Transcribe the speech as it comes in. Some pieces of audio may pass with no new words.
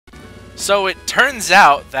So it turns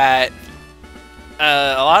out that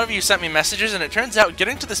a lot of you sent me messages, and it turns out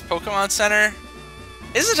getting to this Pokemon Center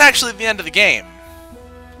isn't actually the end of the game.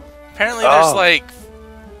 Apparently there's like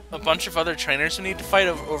a bunch of other trainers who need to fight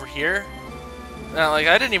over here. Like,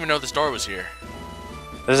 I didn't even know this door was here.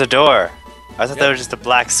 There's a door. I thought there was just a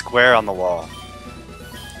black square on the wall.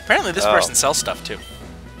 Apparently this person sells stuff too.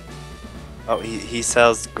 Oh, he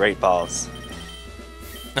sells great balls.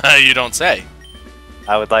 You don't say.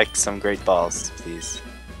 I would like some great balls, please.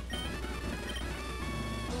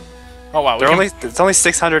 Oh wow, it's only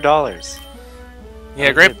 $600.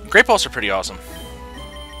 Yeah, great balls are pretty awesome.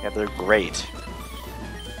 Yeah, they're great.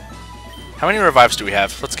 How many revives do we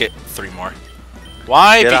have? Let's get 3 more.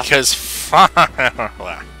 Why? Because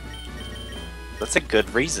that's a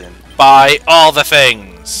good reason. Buy all the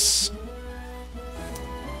things.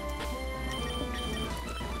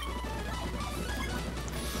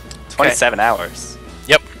 Okay. 27 hours.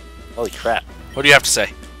 Yep. Holy crap. What do you have to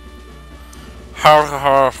say?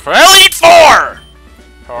 Elite 4!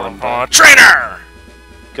 Trainer!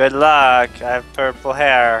 Good luck. I have purple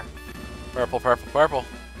hair. Purple, purple, purple.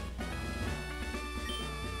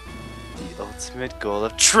 The ultimate goal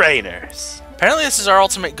of trainers. Apparently this is our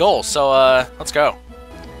ultimate goal, so let's go.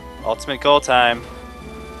 Ultimate goal time.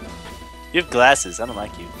 You have glasses. I don't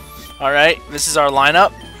like you. Alright, this is our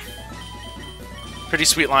lineup. Pretty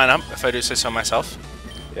sweet lineup, if I do say so myself.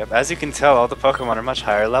 Yep, as you can tell, all the Pokemon are much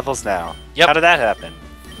higher levels now. Yep. How did that happen?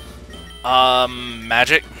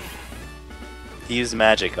 Magic. He used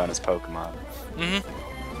magic on his Pokemon.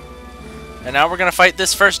 And now we're gonna fight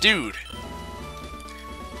this first dude.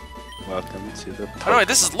 Welcome to the Pokemon. Oh, wait,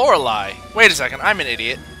 this is Lorelei. Wait a second, I'm an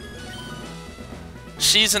idiot.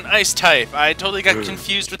 She's an ice type. I totally got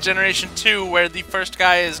confused with Generation 2, where the first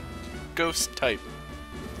guy is ghost type.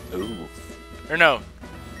 Ooh. Or no,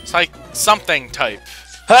 it's like something type.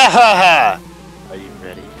 Ha ha ha! Are you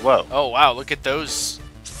ready? Whoa. Oh wow, look at those.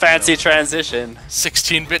 Fancy transition.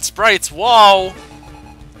 16-bit sprites, whoa!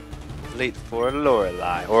 Late for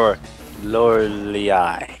Lorelei, or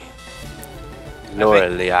Lorelei.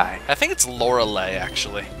 Lorelei. I think it's Lorelei,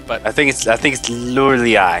 actually, but I think it's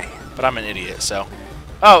Lorelei. But I'm an idiot, so.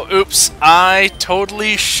 Oh, oops! I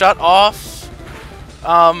totally shut off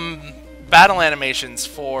battle animations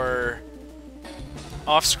for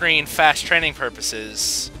off-screen fast training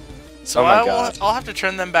purposes. So I'll have to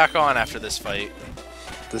turn them back on after this fight.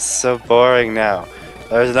 This is so boring now.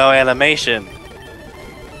 There's no animation.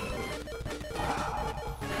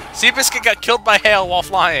 Seabiscuit got killed by hail while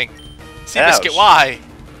flying. Seabiscuit, why?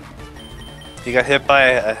 He got hit by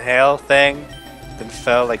a hail thing, then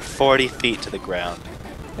fell like 40 feet to the ground,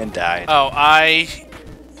 and died. Oh, I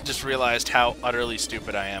just realized how utterly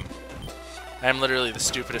stupid I am. I am literally the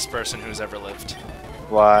stupidest person who's ever lived.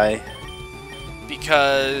 Why?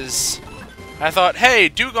 Because I thought, hey,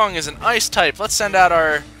 Dugong is an ice type. Let's send out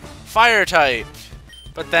our fire type.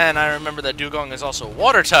 But then I remember that Dugong is also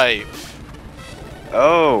water type.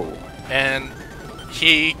 Oh. And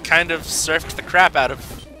he kind of surfed the crap out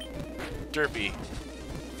of Derpy.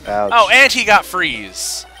 Ouch. Oh, and he got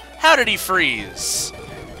freeze. How did he freeze?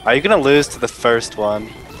 Are you gonna lose to the first one?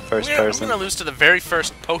 First person? I'm gonna lose to the very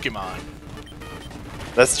first Pokemon.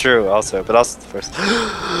 That's true, also, but also the first.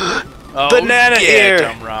 Oh, Banana ear!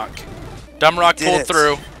 Dumbrock. Dumbrock pulled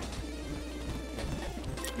through.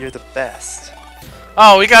 You're the best.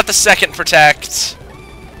 Oh, we got the second Protect.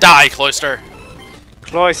 Die, Cloyster.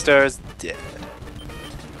 Cloyster's dead.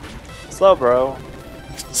 Slowbro.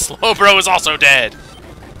 Slowbro is also dead.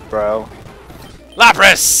 Bro.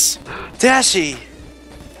 Lapras! Dashy!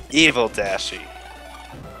 Evil Dashy.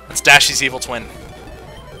 That's Dashy's evil twin.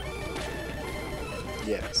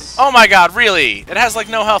 Yes. Oh my god, really? It has like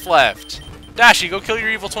no health left. Dashy, go kill your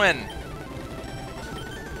evil twin.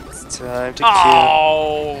 It's time to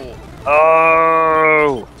kill.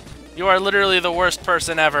 Oh! You are literally the worst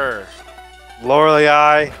person ever.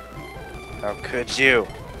 Lorelei, how could you?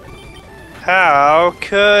 How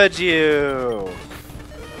could you?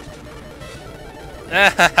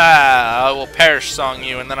 I will perish song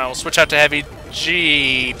you, and then I will switch out to Heavy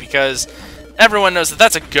G, because everyone knows that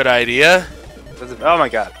that's a good idea. Oh my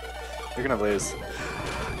god. You're gonna lose.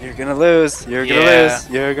 You're gonna lose. You're gonna lose.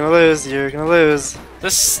 You're gonna lose. You're gonna lose.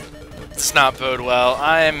 This does not bode well.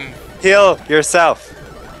 I'm... Heal yourself.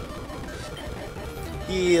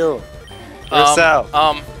 Heal yourself.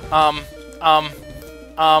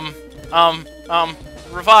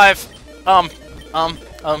 Revive.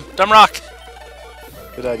 Dumbrock.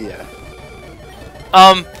 Good idea.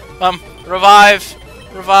 Revive.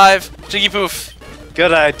 Jigglypoof.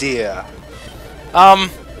 Good idea.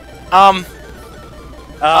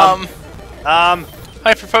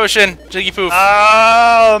 Hyper Potion, Jigglypoof.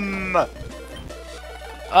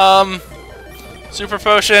 Super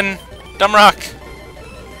Potion, Dumb Rock.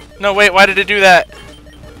 No, wait, why did it do that?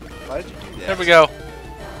 Why did you do that? There we go.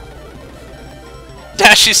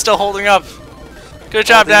 Dashy's still holding up. Good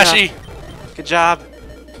job, Dashy. Good job.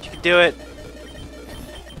 You can do it.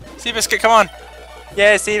 Seabiscuit, come on.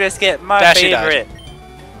 Yeah, Seabiscuit, my Dashy favorite.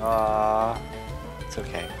 Aww. It's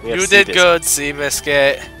okay. You did good,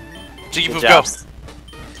 Seabiscuit. Jigglypoof, go.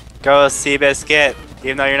 Go, Seabiscuit.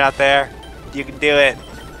 Even though you're not there, you can do it.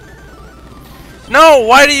 No,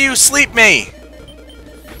 why do you sleep me?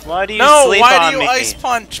 Why do you no, sleep why on do you me? ice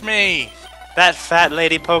punch me? That fat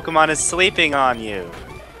lady Pokemon is sleeping on you.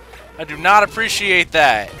 I do not appreciate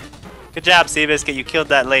that. Good job, Seabiscuit. You killed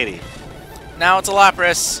that lady. Now it's a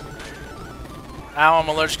Lapras. Ow, I'm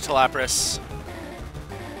allergic to Lapras.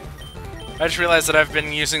 I just realized that I've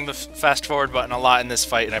been using the fast forward button a lot in this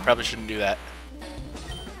fight, and I probably shouldn't do that.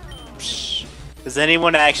 Does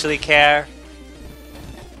anyone actually care?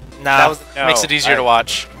 Nah, no. makes it easier to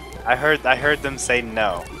watch. I heard them say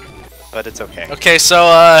no, but it's okay. Okay, so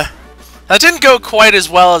that didn't go quite as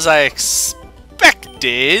well as I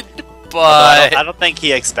expected, but I don't think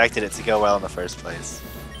he expected it to go well in the first place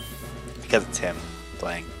because it's him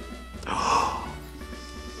playing.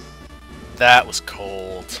 That was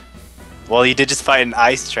cold. Well, you did just fight an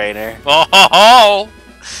ice trainer. Oh ho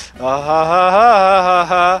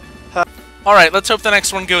ho! Alright, let's hope the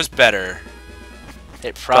next one goes better.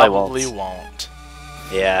 It probably won't.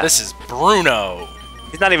 Yeah. This is Bruno.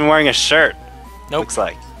 He's not even wearing a shirt. Nope. Looks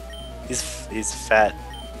like. He's fat.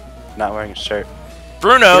 Not wearing a shirt.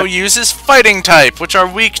 Bruno uses Fighting type, which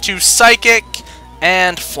are weak to Psychic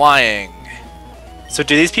and Flying. So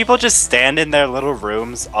do these people just stand in their little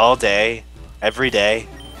rooms all day, every day,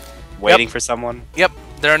 waiting for someone? Yep,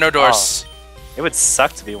 there are no doors. Oh. It would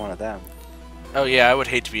suck to be one of them. Oh yeah, I would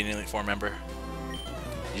hate to be an Elite Four member.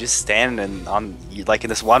 You just stand in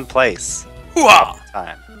this one place. Hoo-ha!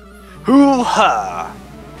 Time. Hoo-ha!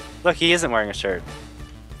 Look, he isn't wearing a shirt.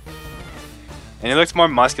 And he looks more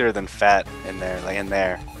muscular than fat in there, like in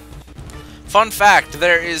there. Fun fact,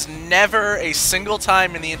 there is never a single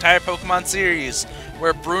time in the entire Pokemon series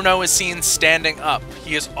where Bruno is seen standing up.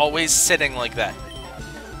 He is always sitting like that.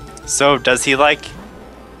 So, does he, like,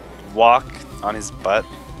 walk on his butt?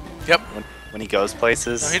 Yep. When he goes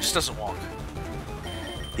places? No, he just doesn't walk.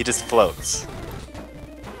 He just floats.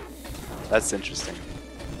 That's interesting.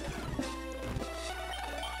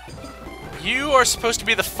 You are supposed to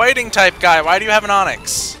be the Fighting type guy. Why do you have an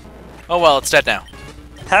Onix? Oh well, it's dead now.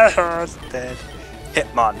 It's dead.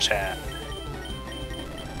 Hitmonchan.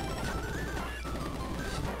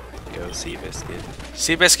 Go Seabiscuit.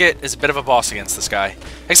 Seabiscuit is a bit of a boss against this guy.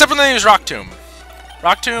 Except when they use Rock Tomb.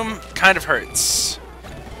 Rock Tomb kind of hurts.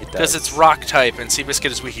 Because it's Rock type and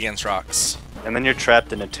Seabiscuit is weak against rocks. And then you're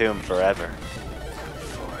trapped in a tomb forever.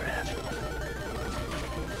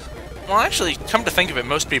 Well, actually, come to think of it,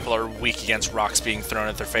 most people are weak against rocks being thrown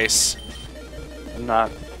at their face. I'm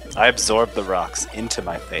not. I absorb the rocks into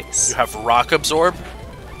my face. You have Rock Absorb?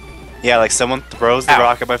 Yeah, like someone throws the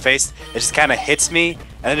rock at my face, it just kind of hits me,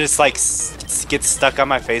 and then it just like gets stuck on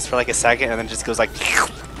my face for like a second, and then just goes like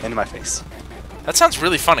into my face. That sounds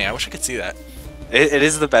really funny. I wish I could see that. It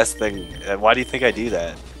is the best thing. Why do you think I do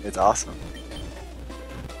that? It's awesome.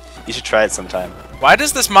 You should try it sometime. Why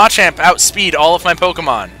does this Machamp outspeed all of my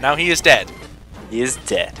Pokemon? Now he is dead. He is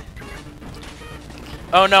dead.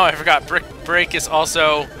 Oh no, I forgot. Break is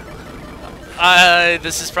also...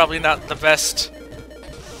 this is probably not the best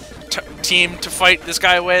team to fight this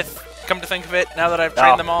guy with. Come to think of it, now that I've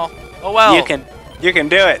trained them all. Oh well. You can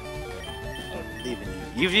do it.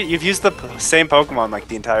 You've used the same Pokemon like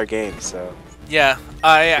the entire game, so... Yeah,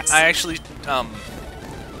 I actually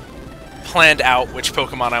planned out which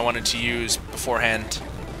Pokemon I wanted to use beforehand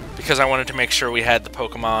because I wanted to make sure we had the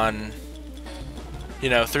Pokemon, you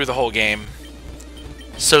know, through the whole game.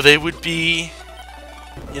 So they would be,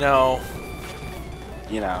 you know,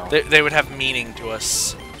 they would have meaning to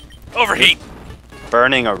us. Overheat!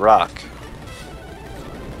 Burning a rock.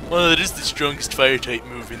 Well, it is the strongest Fire-type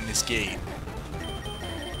move in this game.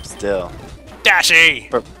 Still. Dashy!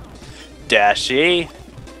 Dashy?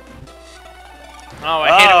 Oh,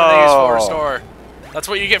 I hate it when they use full restore. That's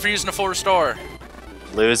what you get for using a full restore.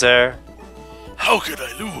 Loser. How could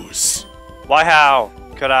I lose? Why how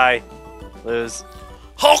could I lose?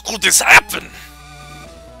 How could this happen?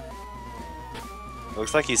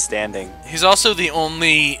 Looks like he's standing. He's also the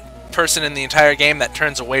only person in the entire game that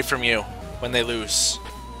turns away from you when they lose.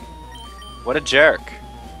 What a jerk.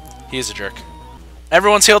 He is a jerk.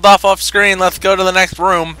 Everyone's healed off screen. Let's go to the next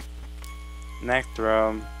room. Next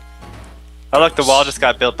room. Oh look, the wall just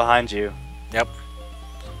got built behind you. Yep.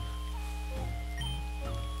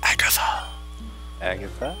 Agatha.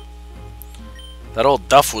 Agatha? That old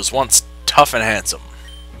Duff was once tough and handsome.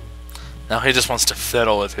 Now he just wants to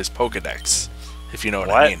fiddle with his Pokedex, if you know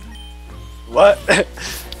what I mean. What?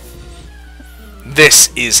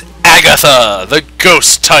 This is Agatha, the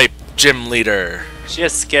ghost-type gym leader. She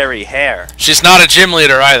has scary hair. She's not a gym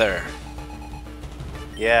leader either.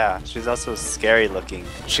 Yeah, she's also scary looking.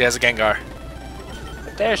 She has a Gengar.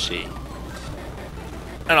 But there she.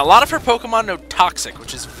 And a lot of her Pokemon know Toxic,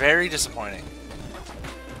 which is very disappointing.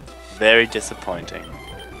 Very disappointing.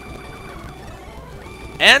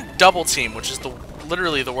 And Double Team, which is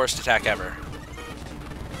literally the worst attack ever.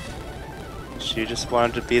 She just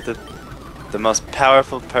wanted to be the most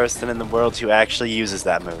powerful person in the world who actually uses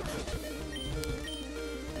that move.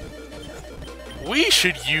 We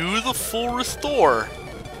should use the full restore.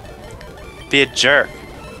 Be a jerk.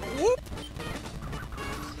 Whoop.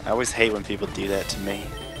 I always hate when people do that to me.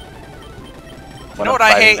 You know what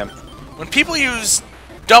I hate? When people use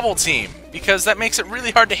Double Team, because that makes it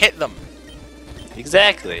really hard to hit them.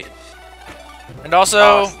 Exactly. And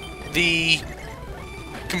also, the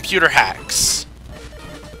computer hacks.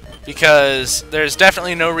 Because there's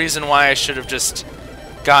definitely no reason why I should have just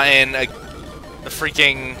gotten a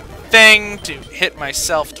freaking thing to hit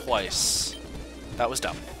myself twice. That was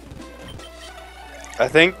dumb. I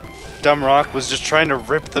think Dumb Rock was just trying to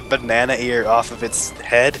rip the banana ear off of its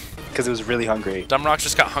head because it was really hungry. Dumb Rock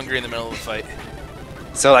just got hungry in the middle of the fight.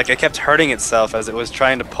 So like it kept hurting itself as it was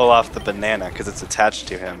trying to pull off the banana because it's attached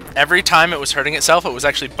to him. Every time it was hurting itself, it was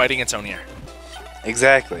actually biting its own ear.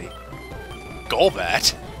 Exactly.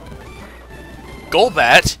 Golbat?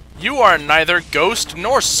 Golbat? You are neither ghost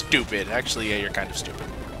nor stupid. Actually, yeah, you're kind of stupid.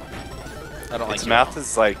 I don't like its mouth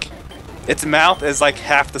is like... Its mouth is like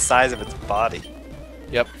half the size of its body.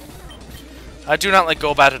 Yep. I do not like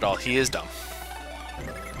Golbat at all. He is dumb.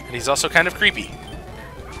 And he's also kind of creepy.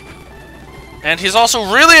 And he's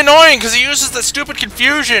also really annoying because he uses that stupid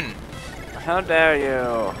confusion. How dare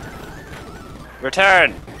you?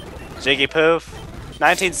 Return, Jigglypuff.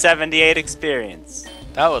 1978 experience.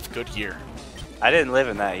 That was a good year. I didn't live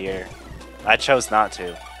in that year. I chose not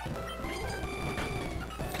to.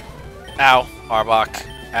 Ow, Arbok.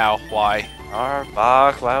 Ow, why?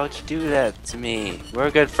 Arbok, why would you do that to me?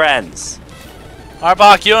 We're good friends.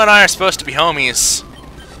 Arbok, you and I are supposed to be homies.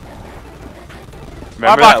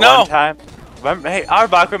 Remember Arbok, that one time? Hey,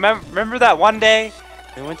 Arbok, remember that one day?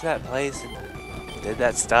 We went to that place and did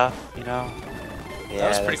that stuff, you know? Yeah, that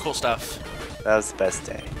was pretty cool stuff. That was the best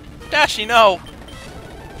day. Dashy, no!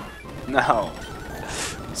 No.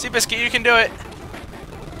 Seabiscuit, you can do it!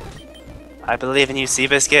 I believe in you,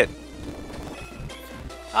 Seabiscuit.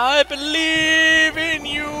 I believe in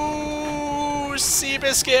you,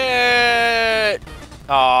 Seabiscuit!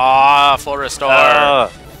 Aww, full restore.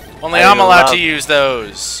 Only I'm allowed to use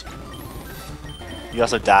those. You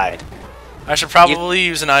also died. I should probably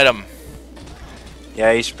use an item.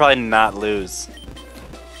 Yeah, you should probably not lose.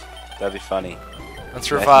 That'd be funny. Let's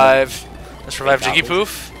revive. Let's revive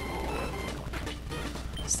Jigglypuff.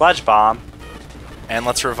 Sludge Bomb. And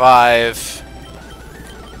let's revive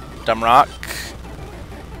Dumb Rock.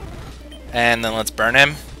 And then let's burn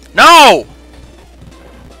him. No!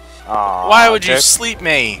 Aww, why would you sleep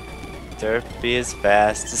me? Derpy is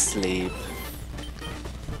fast asleep.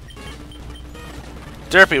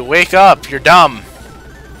 Derpy, wake up. You're dumb.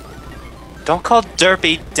 Don't call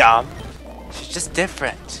Derpy dumb. She's just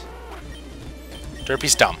different.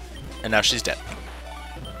 Derpy's dumb. And now she's dead.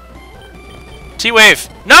 T-Wave.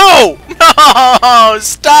 No! No!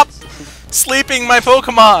 Stop sleeping my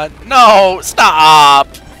Pokemon. No, stop.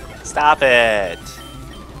 Stop it.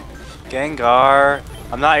 Gengar,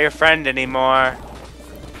 I'm not your friend anymore.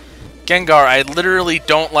 Gengar, I literally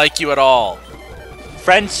don't like you at all.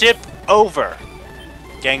 Friendship over.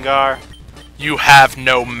 Gengar. You have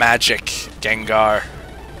no magic, Gengar.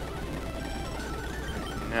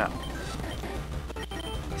 No.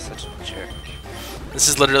 Such a jerk. This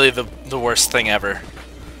is literally the worst thing ever.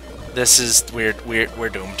 This is weird. We're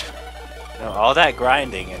doomed. No, all that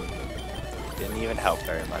grinding and didn't even help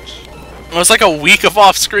very much. It was like a week of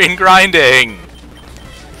off-screen grinding.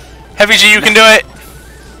 Heavy G, you can do it.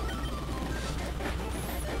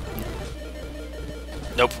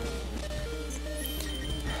 Nope.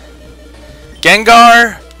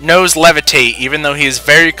 Gengar knows levitate, even though he is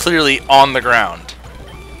very clearly on the ground.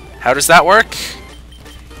 How does that work?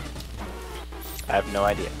 I have no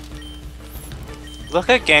idea. Look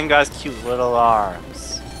at Gengar's cute little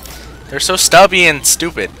arms. They're so stubby and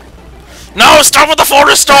stupid. No, stop with the full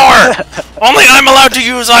restore! Only I'm allowed to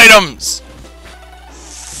use items!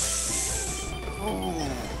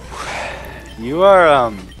 You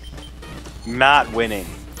are, not winning.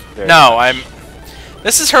 No, I'm...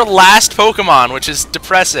 This is her last Pokemon, which is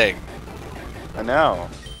depressing. I know.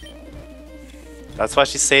 That's why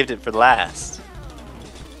she saved it for last.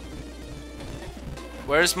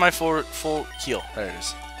 Where's my full heal? There it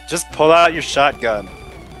is. Just pull out your shotgun.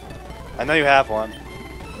 I know you have one.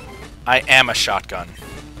 I am a shotgun.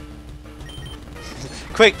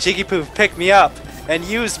 Quick, Jigglypuff, pick me up and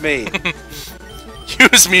use me.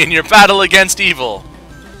 Use me in your battle against evil.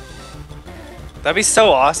 That'd be so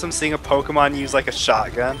awesome seeing a Pokemon use like a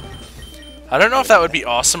shotgun. I don't know if that would be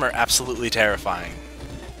awesome or absolutely terrifying.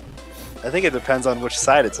 I think it depends on which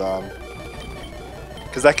side it's on.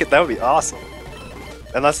 Cause that would be awesome.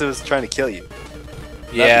 Unless it was trying to kill you.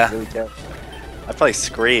 Yeah. That'd be really terrifying. I'd probably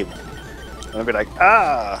scream. And I'd be like,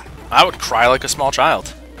 ah! I would cry like a small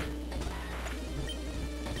child.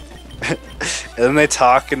 And then they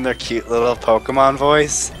talk in their cute little Pokemon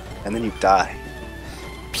voice, and then you die.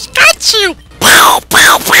 Pikachu! Pow,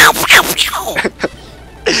 pow, pow, pow, pow.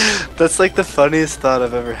 That's like the funniest thought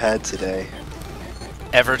I've ever had today.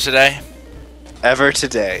 Ever today? Ever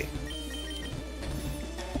today.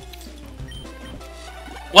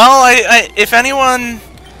 Well, if anyone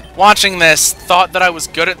watching this thought that I was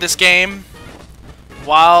good at this game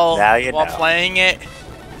while playing it,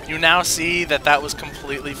 you now see that that was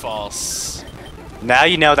completely false. Now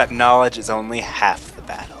you know that knowledge is only half the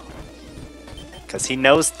battle. Because he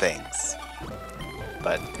knows things.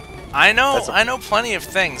 But I know plenty of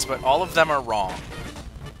things, but all of them are wrong.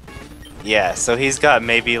 yeah, so he's got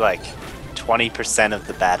maybe like 20% of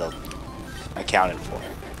the battle accounted for.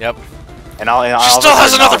 Yep. And all she still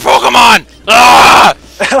has another Pokemon! Ah!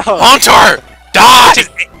 Hunter! Die!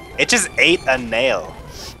 It just ate a nail.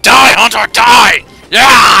 Die, Hunter, die!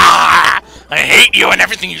 Yeah! I hate you and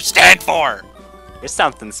everything you stand for! You're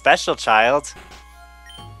something special, child.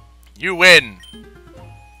 You win.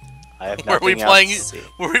 I have Were we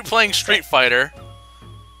playing Street Fighter?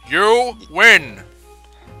 You win.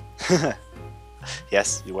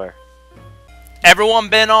 Yes, you were. Everyone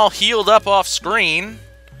been all healed up off screen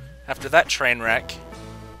after that train wreck.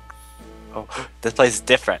 Oh, this place is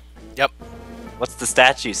different. Yep. What's the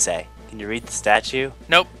statue say? Can you read the statue?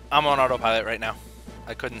 Nope, I'm on autopilot right now.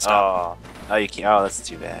 I couldn't stop. Oh, you can't. Oh, that's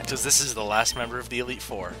too bad. Because this is the last member of the Elite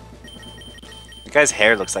Four. The guy's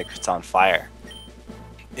hair looks like it's on fire.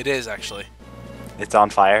 It is, actually. It's on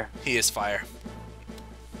fire? He is fire.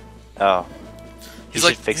 Oh. He's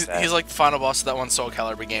like he's like the final boss of that one Soul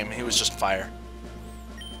Calibur game. He was just fire.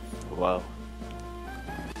 Whoa.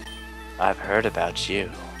 I've heard about you.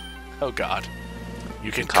 Oh god.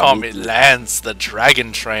 You can call me Lance, the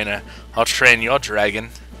dragon trainer. I'll train your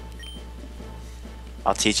dragon.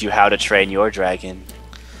 I'll teach you how to train your dragon.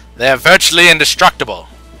 They are virtually indestructible.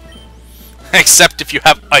 Except if you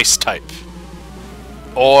have ice type.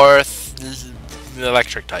 Or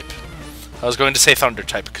electric type. I was going to say thunder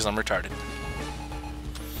type because I'm retarded.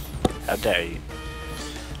 How dare you.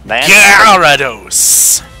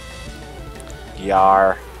 Gyarados!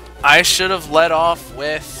 Yar. I should have led off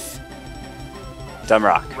with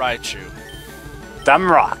Dumbrock. Raichu.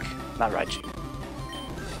 Dumbrock, not Raichu.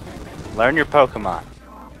 Learn your Pokemon.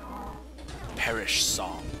 Perish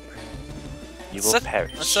song. You will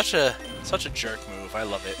perish. That's such a jerk move. I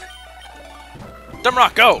love it.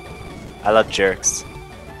 Dumbrock, go! I love jerks.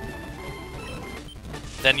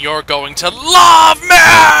 Then you're going to love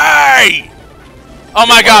me! Oh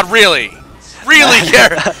my god, really? Really,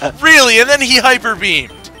 Garrett? Really? And then he hyper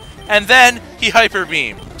beamed. And then he hyper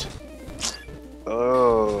beamed.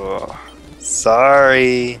 Oh,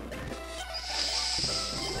 sorry.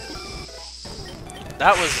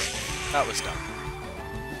 That was dumb.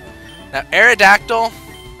 Now Aerodactyl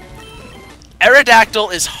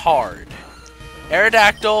is hard.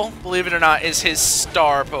 Aerodactyl, believe it or not, is his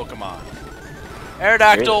star Pokemon.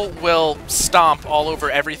 Aerodactyl Really? will stomp all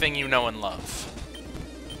over everything you know and love.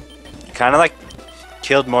 You kind of like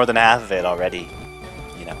killed more than half of it already,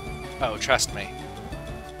 you know. Oh, trust me.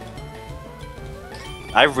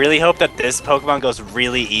 I really hope that this Pokemon goes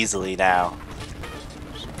really easily now.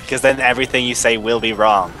 Because then everything you say will be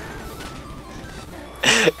wrong.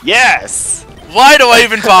 Yes! Why do I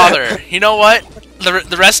even bother? You know what?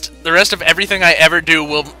 The rest of everything I ever do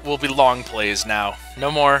will be long plays now.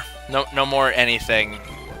 No more anything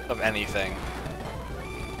of anything.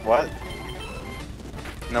 What?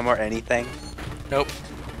 No more anything? Nope.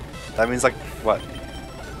 That means like what?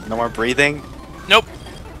 No more breathing? Nope.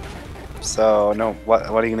 So no, what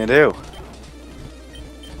are you gonna do?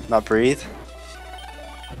 Not breathe?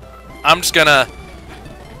 I'm just gonna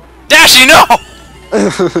Dashy, no!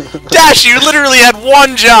 Dash, you literally had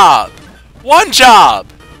one job! One job!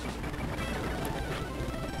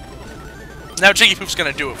 Now Jigglypuff's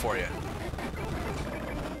gonna do it for you.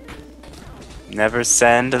 Never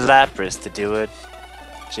send a Lapras to do it.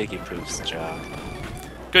 Jigglypuff's job.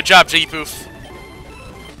 Good job, Jigglypuff.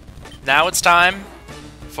 Now it's time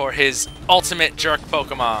for his ultimate jerk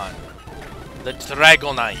Pokemon, the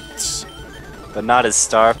Dragonite. But not his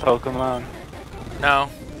star Pokemon. No.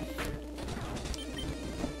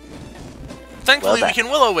 Thankfully, we can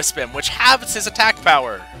Will-O-Wisp him, which halves his attack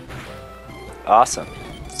power. Awesome.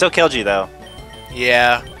 Still killed you, though.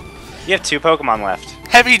 Yeah. You have 2 Pokemon left.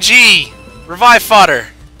 Heavy G! Revive fodder!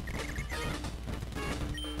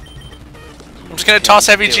 I'm just gonna toss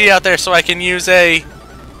Heavy G out there so I can use a...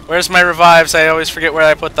 Where's my revives? I always forget where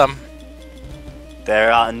I put them.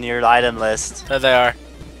 They're on your item list. There they are.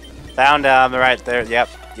 Found them right there. Yep.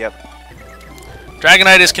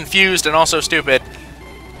 Dragonite is confused and also stupid.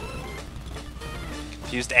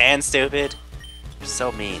 Confused and stupid. You're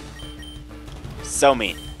so mean. So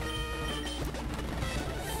mean.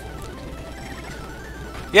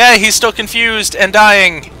 Yeah, he's still confused and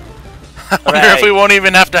dying. I wonder if we won't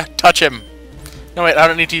even have to touch him. No, wait, I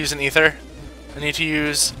don't need to use an ether. I need to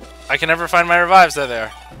use... I can never find my revives. There they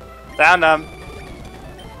are. Found them.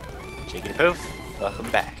 Jigglypuff, welcome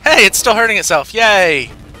back. Hey, it's still hurting itself. Yay!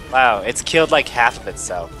 Wow, it's killed like half of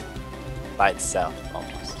itself. By itself,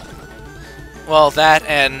 almost. Well, that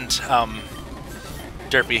and,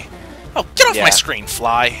 Derpy. Oh, get off my screen,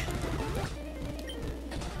 Fly.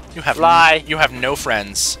 You have Fly. You have no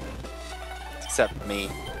friends. Except me.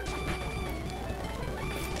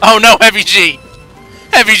 Oh no, Heavy G!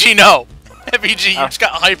 Heavy G, no! Heavy G, you just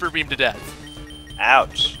got Hyper Beam to death.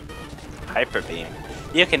 Ouch. Hyper Beam.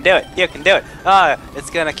 You can do it. You can do it. It's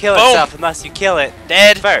gonna kill Boom. itself unless you kill it.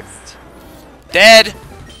 Dead. First. Dead.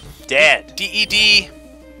 Dead. D-E-D.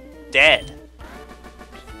 Dead.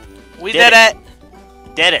 We did it.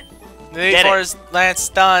 Did it. The Forest Lance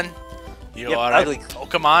done. You are ugly a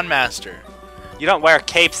Pokemon master. You don't wear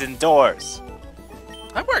capes indoors.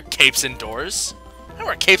 I wear capes indoors. I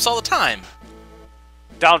wear capes all the time.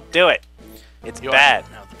 Don't do it. It's bad.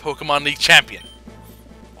 Now the Pokemon League champion.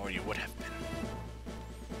 Or you would have been.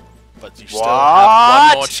 But you still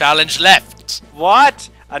have one more challenge left. What?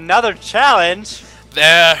 Another challenge?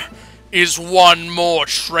 There is one more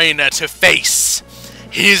trainer to face.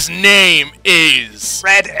 His name is...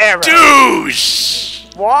 Red Arrow. Douche!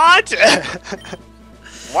 What?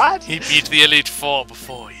 What? He beat the Elite Four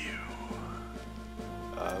before you.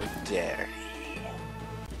 Oh, dare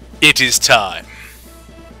he. It is time.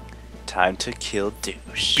 Time to kill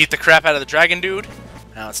Douche. Beat the crap out of the dragon dude.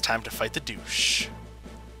 Now it's time to fight the douche.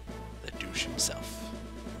 The douche himself.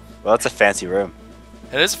 Well, it's a fancy room.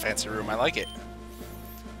 It is a fancy room. I like it.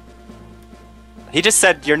 He just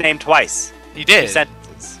said your name twice. He did. 2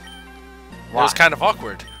 sentences. It was kind of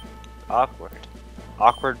awkward. Awkward.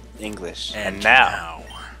 Awkward English. And now...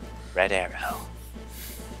 Red Arrow.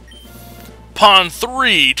 Pawn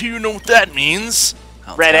 3. Do you know what that means?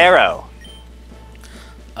 Red Arrow.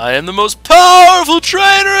 I am the most powerful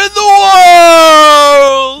trainer in the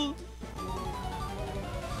world!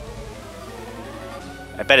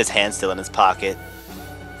 I bet his hand's still in his pocket.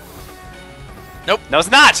 Nope. No, it's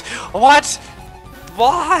not! What?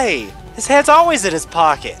 Why? His hand's always in his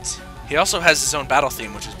pocket. He also has his own battle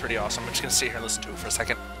theme, which is pretty awesome. I'm just going to sit here and listen to it for a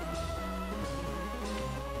second.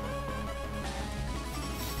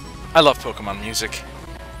 I love Pokemon music.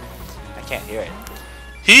 I can't hear it.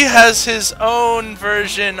 He has his own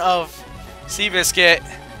version of Seabiscuit.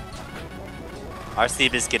 Our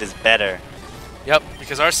Seabiscuit is better. Yep,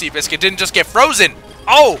 because our Seabiscuit didn't just get frozen.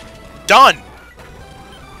 Oh, done.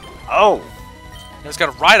 Oh. It's got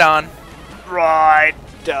a ride on. Right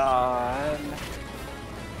on.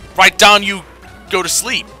 Right down, you go to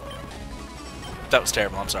sleep. That was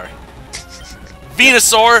terrible, I'm sorry.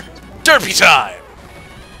 Venusaur, Derpy time!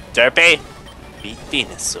 Derpy, beat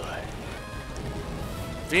Venusaur.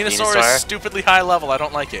 Venusaur is stupidly high level, I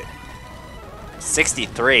don't like it.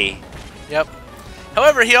 63. Yep.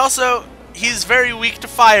 However, he's very weak to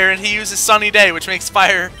fire, and he uses Sunny Day, which makes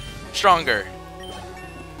fire stronger.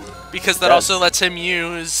 Because that also lets him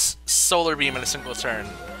use Solar Beam in a single turn,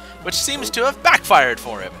 which seems to have backfired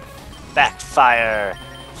for him. Backfire.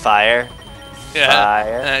 Fire. Yeah.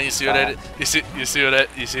 Fire. You see what I did? You see what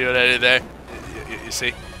I did there? You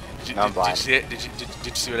see? I'm blind. Did you see it? Did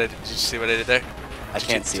you see what I did? Did you see what I did there? I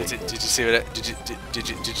can't see it. Did you see what I did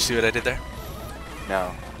you see what I did there?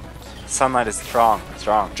 No. Sunlight is strong.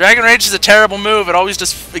 Strong. Dragon Rage is a terrible move. It always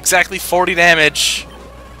does exactly 40 damage.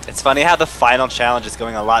 It's funny how the final challenge is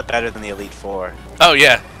going a lot better than the Elite Four. Oh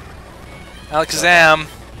yeah. Alakazam.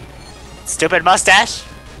 Stupid mustache.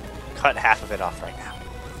 Cut half of it off right now.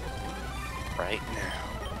 Right now.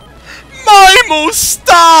 My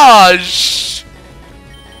moustache!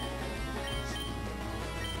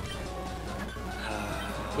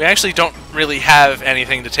 We actually don't really have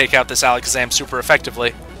anything to take out this Alakazam super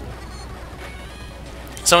effectively.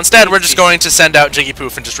 So instead, we're just going to send out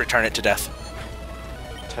Jigglypuff and just return it to death.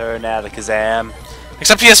 Turn Alakazam.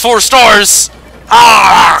 Except he has 4 stars!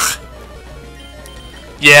 Ah!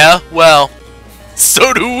 Yeah, well,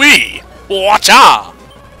 so do we! Watcha!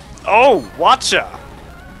 Oh, watcha!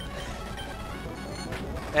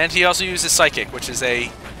 And he also uses Psychic, which is a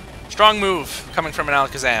strong move coming from an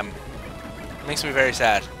Alakazam. Makes me very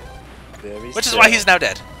sad. Which is why he's now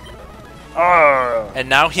dead. And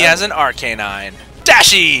now he has an Arcanine.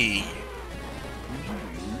 Dashi!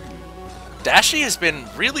 Dashi has been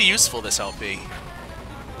really useful this LP.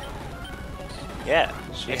 Yeah.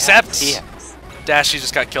 Except Dashi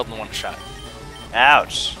just got killed in one shot.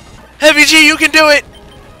 Ouch. Heavy G, you can do it!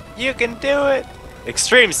 You can do it!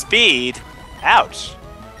 Extreme speed? Ouch.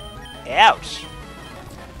 Ouch.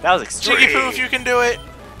 That was extreme. Jigglypuff, you can do it!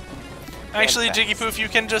 Actually, Jigglypuff, you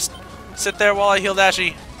can just sit there while I heal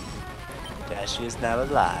Dashi. Dashi is now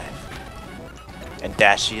alive. And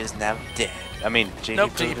Dashi is now dead. I mean, Jigglypuff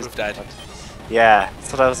nope, Jigglypuff died. Yeah,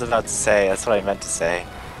 that's what I was about to say. That's what I meant to say.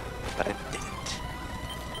 But I didn't.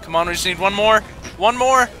 Come on, we just need one more. One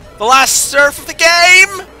more. The last surf of the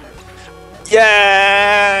game!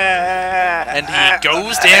 Yeah! And he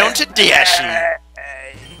goes down to Dashi.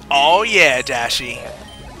 Oh yeah, Dashi.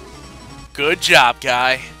 Good job,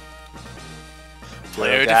 guy.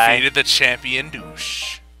 Player defeated the champion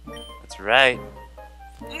douche. That's right.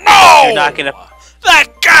 No! You're not gonna...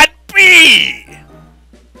 That can't be!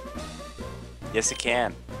 Yes, it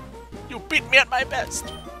can. You beat me at my best.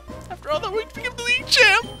 After all that work to become the league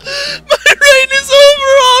champ, my reign is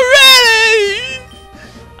over already!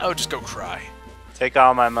 I would just go cry. Take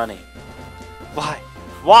all my money. Why?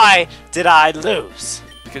 Why did I lose?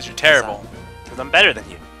 Because you're terrible. Because I'm better than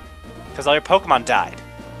you. Because all your Pokemon died.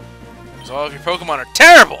 Because all of your Pokemon are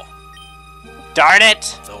terrible! Darn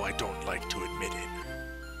it! Though I don't like to admit it.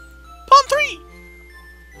 Pawn 3!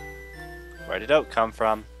 Where did Oak come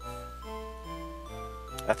from?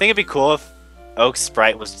 I think it'd be cool if Oak's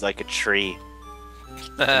sprite was like a tree.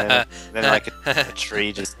 And then like a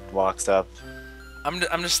tree just walks up. I'm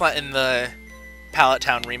just letting the Pallet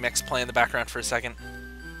Town remix play in the background for a second.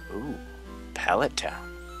 Ooh, Pallet Town.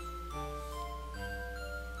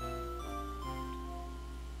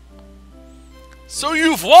 So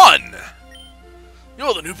you've won!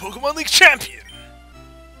 You're the new Pokemon League champion!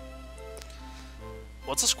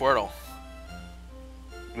 What's a Squirtle?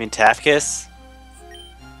 You mean Tafkis?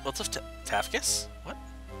 What's a Tafkis? What?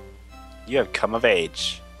 You have come of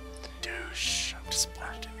age. Douche. I'm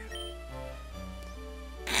disappointed in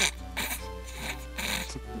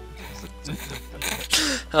you.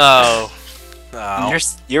 Oh. Oh.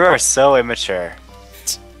 You are so immature.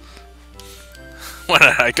 When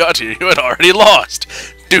I got here, you had already lost.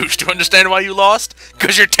 Douche, do you understand why you lost?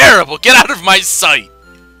 Because you're terrible! Get out of my sight!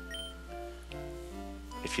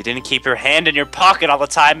 If you didn't keep your hand in your pocket all the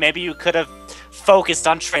time, maybe you could have focused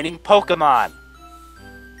on training Pokemon.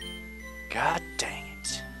 God dang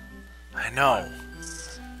it. I know.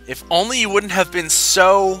 If only you wouldn't have been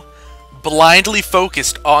so blindly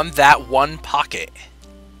focused on that one pocket.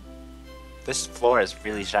 This floor is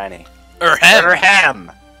really shiny.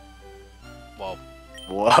 Erhem! Well.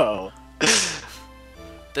 Whoa.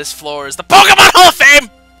 This floor is the Pokemon Hall of Fame!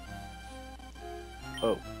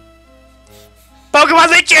 Oh. Pokemon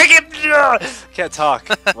League Champion! Can't talk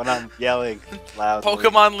when I'm yelling loudly.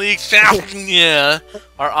 Pokemon League Champion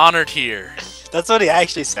are honored here. That's what he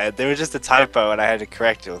actually said. There was just a typo and I had to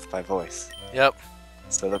correct it with my voice. Yep.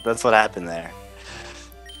 So that's what happened there.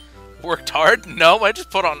 Worked hard? No, I just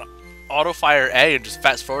put on Auto Fire A and just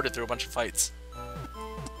fast forwarded through a bunch of fights.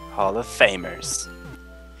 Hall of Famers.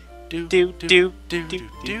 Do, Do, do, do, do,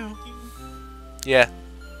 do. Yeah,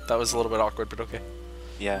 that was a little bit awkward, but okay.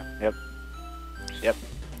 Yeah, yep. Yep.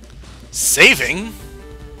 Saving?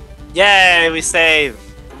 Yay, we save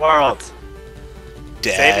the world.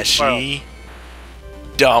 Dashi.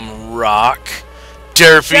 Dumb Rock.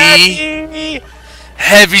 Derpy.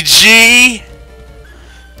 Heavy G.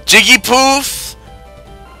 Jigglypuff.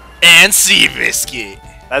 And Seabiscuit.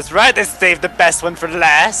 That's right, they saved the best one for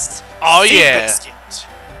last. Oh yeah. Seabiscuit.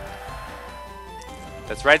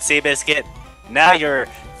 That's right, Seabiscuit. Now you're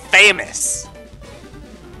famous.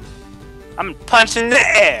 I'm punching the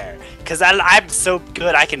air, because I'm so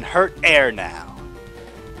good I can hurt air now.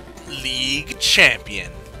 League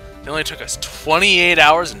champion. It only took us 28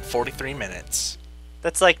 hours and 43 minutes.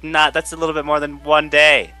 That's like that's a little bit more than one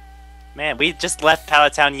day. Man, we just left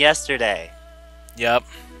Pallet Town yesterday. Yep.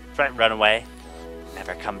 run away.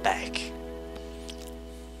 Never come back.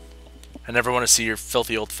 I never want to see your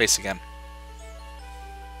filthy old face again.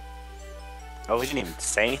 Oh, we didn't even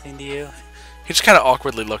say anything to you? He just kind of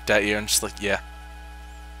awkwardly looked at you and just like, yeah.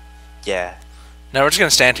 Yeah. Now we're just going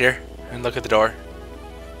to stand here and look at the door.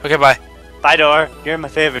 Okay, bye. Bye, door. You're my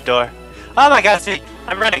favorite door. Oh my god, see,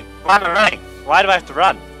 I'm running. Why am I running? Why do I have to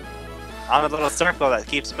run? On a little circle that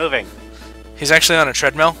keeps moving. He's actually on a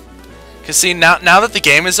treadmill. Because see, now that the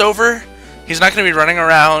game is over, he's not going to be running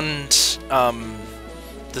around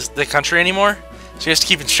the country anymore. So he has to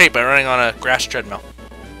keep in shape by running on a grass treadmill.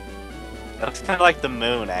 It looks kind of like the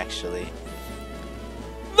moon, actually.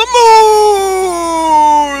 The moon!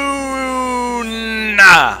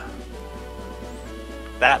 Nah.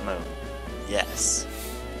 That moon. Yes.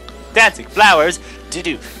 Dancing flowers.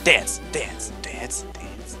 Do-do. Dance, dance, dance,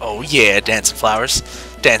 dance. Oh yeah, dancing flowers.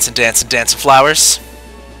 Dancing, dancing, dancing flowers.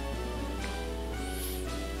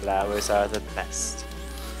 Flowers are the best.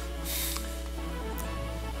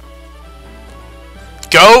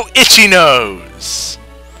 Go Itchy Nose!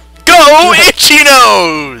 Go Itchy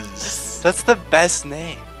Nose! That's the best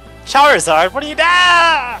name. Charizard, what are you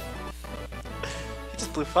doing? He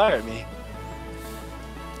just blew fire at me.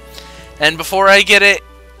 And before I get it,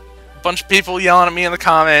 a bunch of people yelling at me in the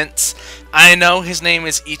comments. I know his name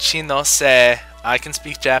is Ichinose. I can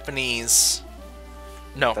speak Japanese.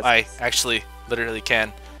 No, I actually literally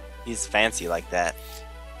can. He's fancy like that.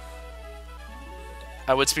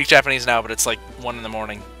 I would speak Japanese now, but it's like 1 in the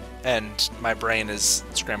morning, and my brain is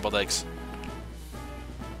scrambled eggs.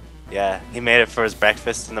 Yeah, he made it for his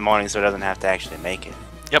breakfast in the morning so he doesn't have to actually make it.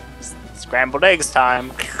 Yep. Scrambled eggs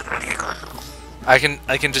time. I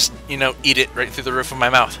can just, you know, eat it right through the roof of my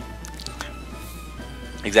mouth.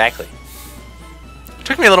 Exactly. It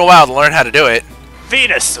took me a little while to learn how to do it.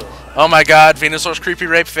 Venusaur! Oh my god, Venusaur's creepy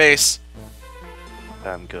rape face.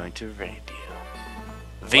 I'm going to rape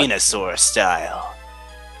you. Venusaur style.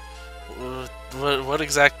 What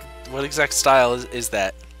exact style is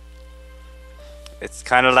that? It's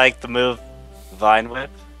kind of like the move Vine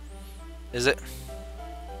Whip. Is it?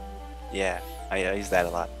 Yeah, I use that a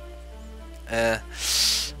lot.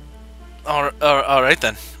 Alright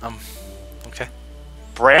then. Okay.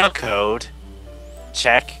 Braille code.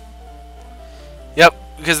 Check. Yep,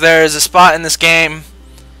 because there is a spot in this game,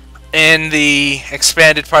 in the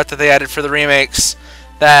expanded part that they added for the remakes,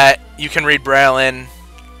 that you can read Braille in.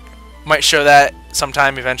 Might show that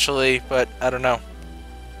sometime eventually, but I don't know.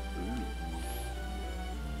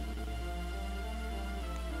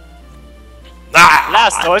 Ah!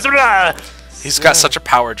 Last noise. He's got such a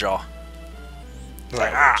power jaw.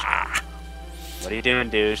 Like, ah! What are you doing,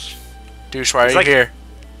 douche? Douche, why are you here?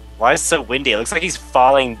 Why is it so windy? It looks like he's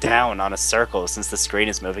falling down on a circle since the screen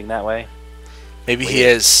is moving that way. Maybe he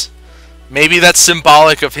is. Maybe that's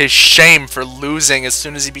symbolic of his shame for losing as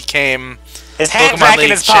soon as he became his hand Pokemon back League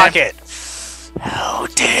in his champ. pocket. How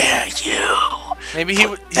dare you? Maybe he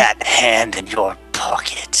put that hand in your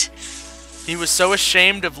pocket. He was so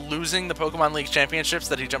ashamed of losing the Pokemon League championships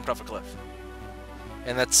that he jumped off a cliff.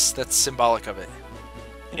 And that's symbolic of it.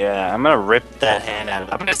 Yeah, I'm gonna rip that hand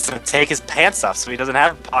out. I'm just gonna take his pants off so he doesn't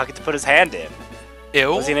have a pocket to put his hand in.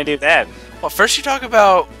 Ew. What's he gonna do then? Well, first you talk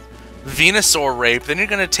about Venusaur rape, then you're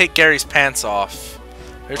gonna take Gary's pants off.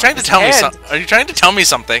 Are you trying to tell me something? Are you trying to tell me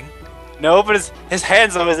something? No, but his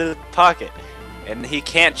hand's always in his pocket, and he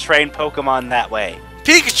can't train Pokemon that way.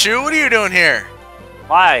 Pikachu, what are you doing here?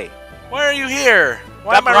 Why? Why are you here?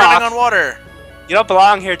 Why Dumb am I rock. running on water? You don't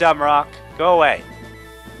belong here, dumb rock. Go away.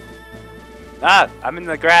 Ah, I'm in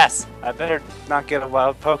the grass. I better not get a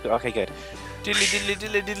wild Pokemon. Okay, good.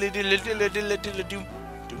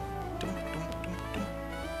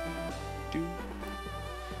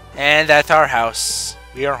 And that's our house.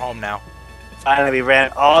 We are home now. Finally, we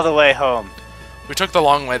ran all the way home. We took the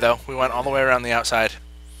long way, though. We went all the way around the outside.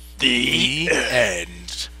 The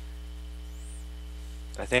end.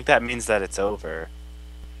 I think that means that it's over.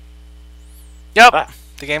 Yep. Ah.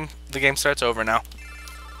 The game starts over now.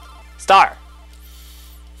 Star.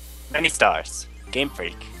 Many stars. Game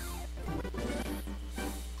Freak.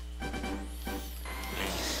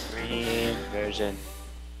 Green version.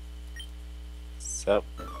 So.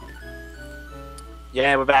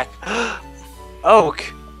 Yeah, we're back.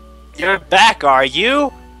 Oak! You're back, are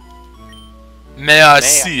you? May I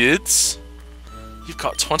see it? You've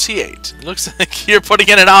got 28. It looks like you're putting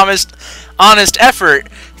in an honest effort,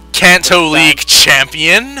 Kanto League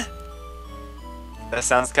champion. That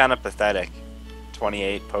sounds kind of pathetic.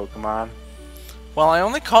 28 Pokemon. Well, I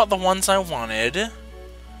only caught the ones I wanted.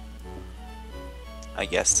 I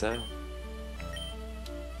guess so.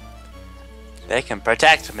 They can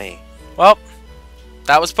protect me. Well,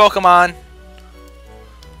 that was Pokemon.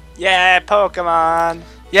 Yeah, Pokemon.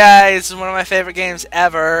 Yay, this is one of my favorite games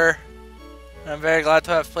ever. I'm very glad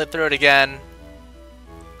to have played through it again.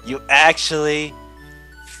 You actually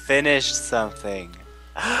finished something.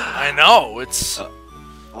 I know, it's...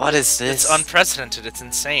 What is this? It's unprecedented, it's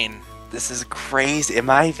insane. This is crazy. Am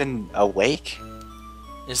I even awake?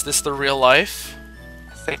 Is this the real life?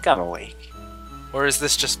 I think I'm awake. Or is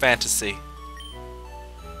this just fantasy?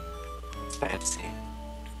 It's fantasy.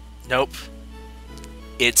 Nope.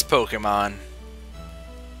 It's Pokemon.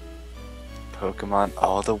 Pokemon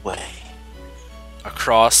all the way.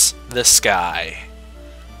 Across the sky.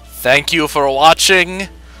 Thank you for watching.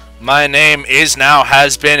 My name is now,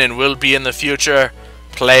 has been, and will be in the future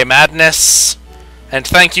Play Madness. And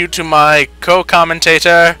thank you to my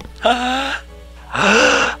co-commentator.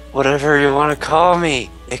 Whatever you want to call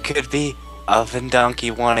me. It could be Oven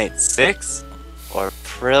Donkey 186 or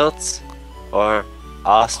Prilt or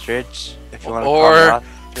Ostrich if you want to call me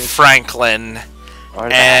Ostrich. Franklin. Or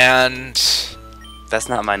and that's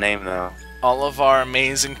not my name though. All of our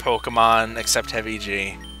amazing Pokemon except Heavy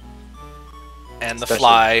G. And the Especially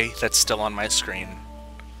fly that's still on my screen.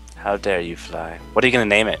 How dare you fly? What are you gonna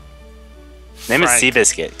name it? Name it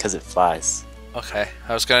Seabiscuit because it flies. Okay,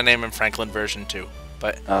 I was gonna name him Franklin version 2,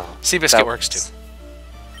 but Seabiscuit works too.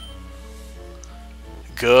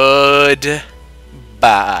 Goodbye.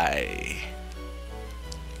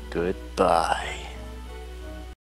 Goodbye.